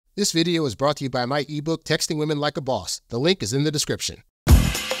This video is brought to you by my ebook, Texting Women Like a Boss. The link is in the description.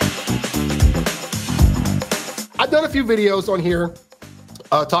 I've done a few videos on here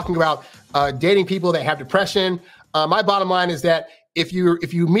talking about dating people that have depression. My bottom line is that if you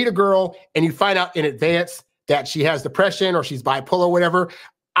meet a girl and you find out in advance that she has depression or she's bipolar or whatever,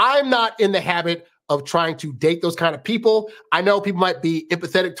 I'm not in the habit of trying to date those kind of people. I know people might be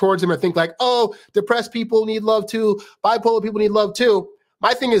empathetic towards them and think like, oh, depressed people need love too. Bipolar people need love too.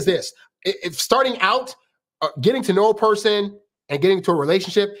 My thing is this: if starting out, getting to know a person and getting into a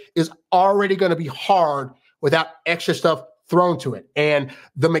relationship is already going to be hard without extra stuff thrown to it. And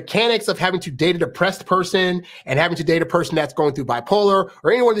the mechanics of having to date a depressed person and having to date a person that's going through bipolar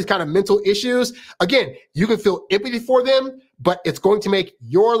or any one of these kind of mental issues, again, you can feel empathy for them, but it's going to make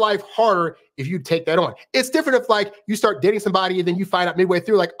your life harder if you take that on. It's different if like you start dating somebody and then you find out midway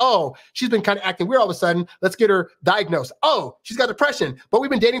through like, oh, she's been kind of acting weird all of a sudden. Let's get her diagnosed. Oh, she's got depression, but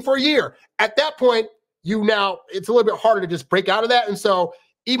we've been dating for a year. At that point, it's a little bit harder to just break out of that. And so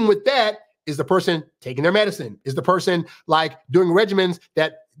even with that, is the person taking their medicine? Is the person like doing regimens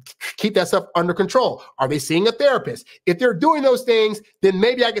that keep that stuff under control? Are they seeing a therapist? If they're doing those things, then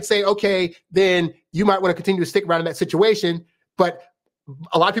maybe I could say, okay, then you might want to continue to stick around in that situation. But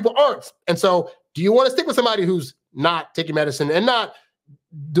a lot of people aren't. And so do you want to stick with somebody who's not taking medicine and not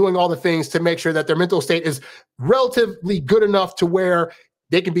doing all the things to make sure that their mental state is relatively good enough to where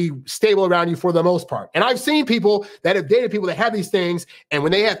they can be stable around you for the most part? And I've seen people that have dated people that have these things, and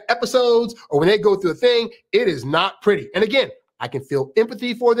when they have episodes or when they go through a thing, it is not pretty. And again, I can feel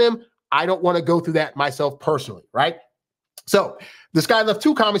empathy for them. I don't want to go through that myself personally, right? So this guy left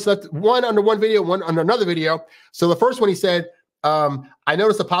two comments, left one under one video, one under another video. So the first one, he said, I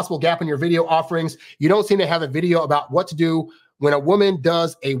noticed a possible gap in your video offerings. You don't seem to have a video about what to do when a woman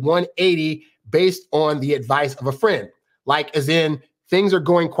does a 180 based on the advice of a friend. Like as in, things are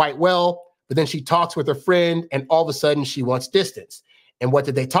going quite well, but then she talks with her friend and all of a sudden she wants distance. And what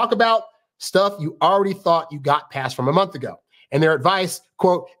did they talk about? Stuff you already thought you got past from a month ago. And their advice,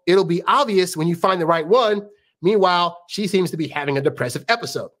 quote, it'll be obvious when you find the right one. Meanwhile, she seems to be having a depressive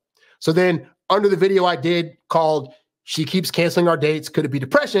episode. So then under the video I did called She Keeps Canceling Our Dates, Could It Be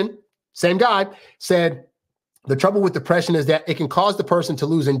Depression? Same guy said, the trouble with depression is that it can cause the person to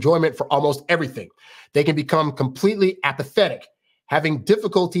lose enjoyment for almost everything. They can become completely apathetic, having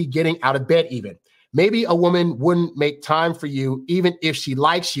difficulty getting out of bed even. Maybe a woman wouldn't make time for you even if she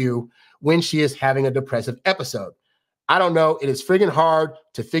likes you when she is having a depressive episode. I don't know. It is friggin' hard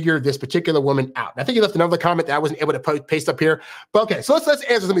to figure this particular woman out. And I think he left another comment that I wasn't able to paste up here. But okay, so let's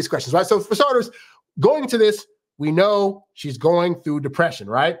answer some of these questions, right? So for starters, going into this, we know she's going through depression,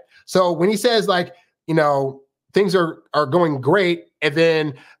 right? So when he says like, things are going great, and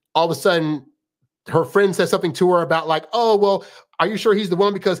then all of a sudden her friend says something to her about like, oh, well, are you sure he's the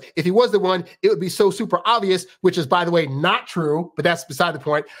one? Because if he was the one, it would be so super obvious, which is, by the way, not true, but that's beside the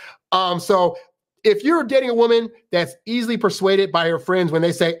point. So if you're dating a woman that's easily persuaded by her friends when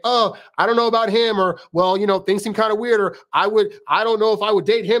they say, oh, I don't know about him, or, well, things seem kind of weird, or I don't know if I would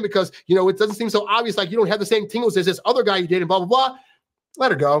date him because, it doesn't seem so obvious. Like you don't have the same tingles as this other guy you dated, blah, blah, blah.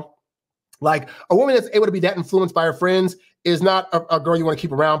 Let her go. Like a woman that's able to be that influenced by her friends is not a girl you want to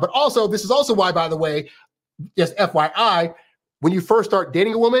keep around. But also, this is also why, by the way, just FYI, when you first start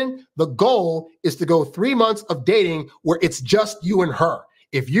dating a woman, the goal is to go 3 months of dating where it's just you and her.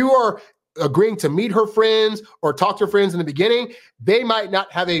 If you are agreeing to meet her friends or talk to her friends in the beginning, they might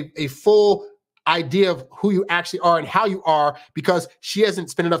not have a full idea of who you actually are and how you are because she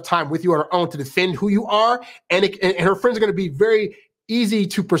hasn't spent enough time with you on her own to defend who you are. And her friends are going to be very easy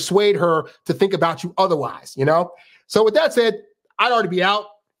to persuade her to think about you otherwise, So with that said, I'd already be out.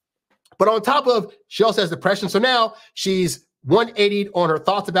 But on top of, she also has depression. So now she's 180'd on her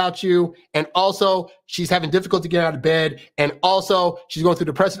thoughts about you. And also she's having difficulty getting out of bed. And also she's going through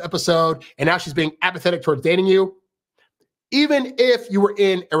a depressive episode. And now she's being apathetic towards dating you. Even if you were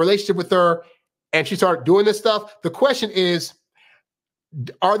in a relationship with her and she started doing this stuff, the question is,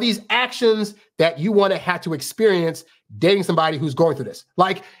 are these actions that you want to have to experience dating somebody who's going through this?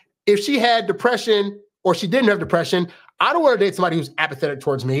 Like if she had depression or she didn't have depression, I don't want to date somebody who's apathetic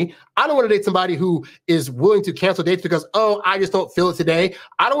towards me. I don't want to date somebody who is willing to cancel dates because, oh, I just don't feel it today.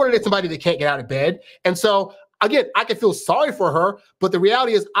 I don't want to date somebody that can't get out of bed. And so again, I can feel sorry for her, but the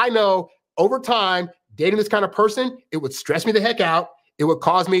reality is I know over time, dating this kind of person, it would stress me the heck out. It would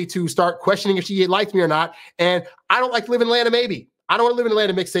cause me to start questioning if she likes me or not. And I don't like to live in land of maybe. I don't want to live in a land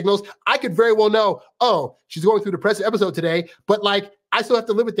of mixed signals. I could very well know, oh, she's going through a depressive episode today, but like, I still have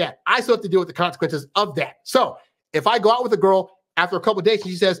to live with that. I still have to deal with the consequences of that. So if I go out with a girl after a couple of days and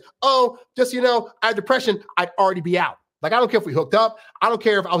she says, oh, just, I have depression, I'd already be out. Like, I don't care if we hooked up. I don't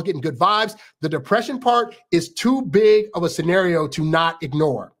care if I was getting good vibes. The depression part is too big of a scenario to not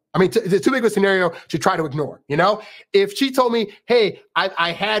ignore. I mean, it's too big of a scenario to try to ignore, you know? If she told me, hey,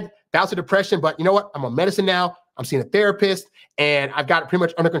 I had bouts of depression, but you know what? I'm on medicine now. I'm seeing a therapist, and I've got it pretty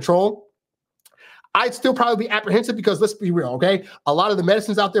much under control. I'd still probably be apprehensive because let's be real, okay? A lot of the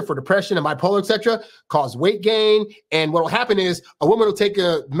medicines out there for depression and bipolar, et cetera, cause weight gain. And what will happen is a woman will take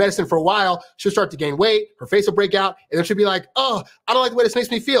a medicine for a while. She'll start to gain weight. Her face will break out. And then she'll be like, oh, I don't like the way this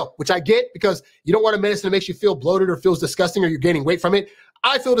makes me feel, which I get because you don't want a medicine that makes you feel bloated or feels disgusting or you're gaining weight from it.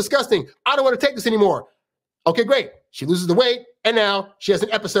 I feel disgusting. I don't want to take this anymore. Okay, great. She loses the weight. And now she has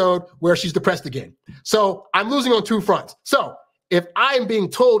an episode where she's depressed again. So I'm losing on two fronts. So if I am being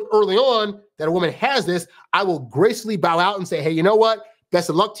told early on that a woman has this, I will gracefully bow out and say, hey, you know what? Best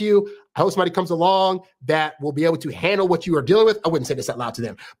of luck to you. I hope somebody comes along that will be able to handle what you are dealing with. I wouldn't say this out loud to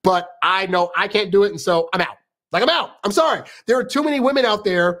them, but I know I can't do it. And so I'm out. Like, I'm out. I'm sorry. There are too many women out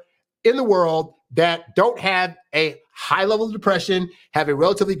there in the world that don't have a high level of depression, have a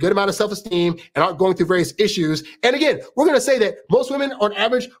relatively good amount of self-esteem, and aren't going through various issues. And again, we're going to say that most women on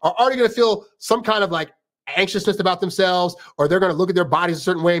average are already going to feel some kind of like anxiousness about themselves, or they're going to look at their bodies a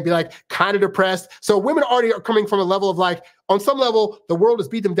certain way and be like kind of depressed. So women already are coming from a level of like, on some level, the world has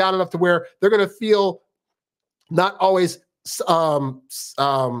beat them down enough to where they're going to feel not always,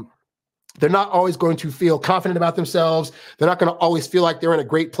 they're not always going to feel confident about themselves. They're not going to always feel like they're in a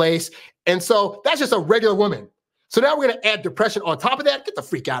great place. And so that's just a regular woman. So now we're going to add depression on top of that. Get the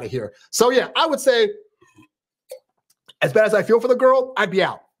freak out of here. So yeah, I would say as bad as I feel for the girl, I'd be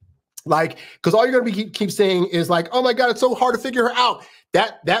out. Like, because all you're going to be keep saying is like, oh my God, it's so hard to figure her out.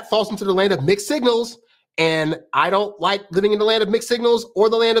 That falls into the land of mixed signals. And I don't like living in the land of mixed signals or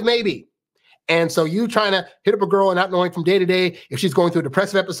the land of maybe. And so you trying to hit up a girl and not knowing from day to day if she's going through a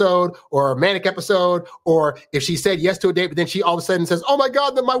depressive episode or a manic episode, or if she said yes to a date, but then she all of a sudden says, oh my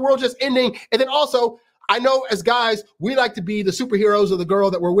God, my world's just ending. And then also, I know as guys, we like to be the superheroes of the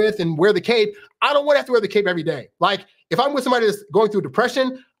girl that we're with and wear the cape. I don't want to have to wear the cape every day. Like, if I'm with somebody that's going through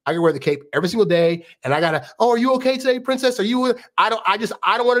depression, I can wear the cape every single day. And I gotta, oh, are you okay today, princess? Are you, I don't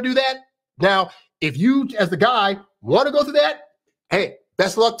want to do that. Now, if you, as the guy, want to go through that, hey,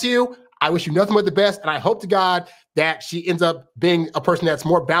 best of luck to you. I wish you nothing but the best. And I hope to God that she ends up being a person that's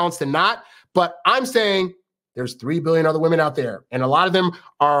more balanced than not. But I'm saying there's 3 billion other women out there. And a lot of them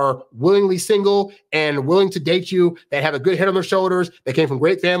are willingly single and willing to date you, that have a good head on their shoulders, that came from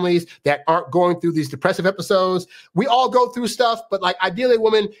great families, that aren't going through these depressive episodes. We all go through stuff, but like ideally a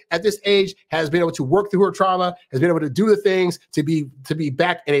woman at this age has been able to work through her trauma, has been able to do the things to be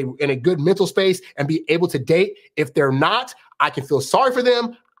back in a good mental space and be able to date. If they're not, I can feel sorry for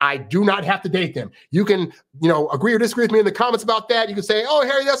them. I do not have to date them. You can, agree or disagree with me in the comments about that. You can say, oh,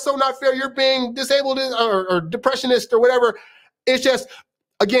 Harry, that's so not fair. You're being disabled or depressionist or whatever. It's just,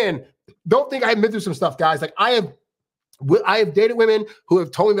 again, don't think I haven't been through some stuff, guys. Like I have dated women who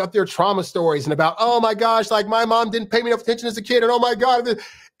have told me about their trauma stories and about, oh my gosh, like my mom didn't pay me enough attention as a kid. And oh my God,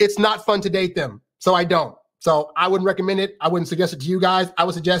 it's not fun to date them. So I don't. So I wouldn't recommend it. I wouldn't suggest it to you guys. I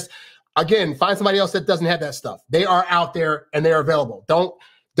would suggest, again, find somebody else that doesn't have that stuff. They are out there and they're available.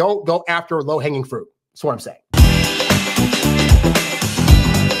 Don't go after low-hanging fruit. That's what I'm saying.